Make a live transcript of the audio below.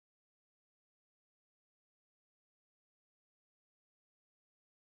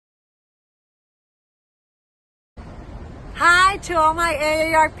Hi to all my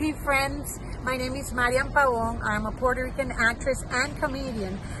AARP friends. My name is Marian Pabón. I'm a Puerto Rican actress and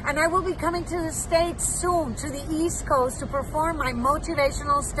comedian, and I will be coming to the States soon, to the East Coast, to perform my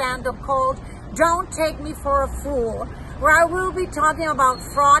motivational stand-up called Don't Take Me for a Fool, where I will be talking about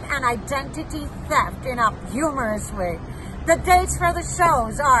fraud and identity theft in a humorous way. The dates for the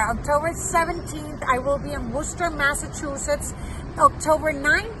shows are October 17th, I will be in Worcester, Massachusetts. October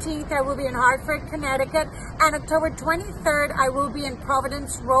 19th, I will be in Hartford, Connecticut. And October 23rd, I will be in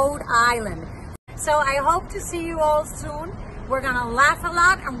Providence, Rhode Island. So I hope to see you all soon. We're gonna laugh a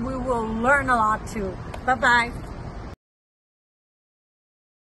lot and we will learn a lot too. Bye-bye.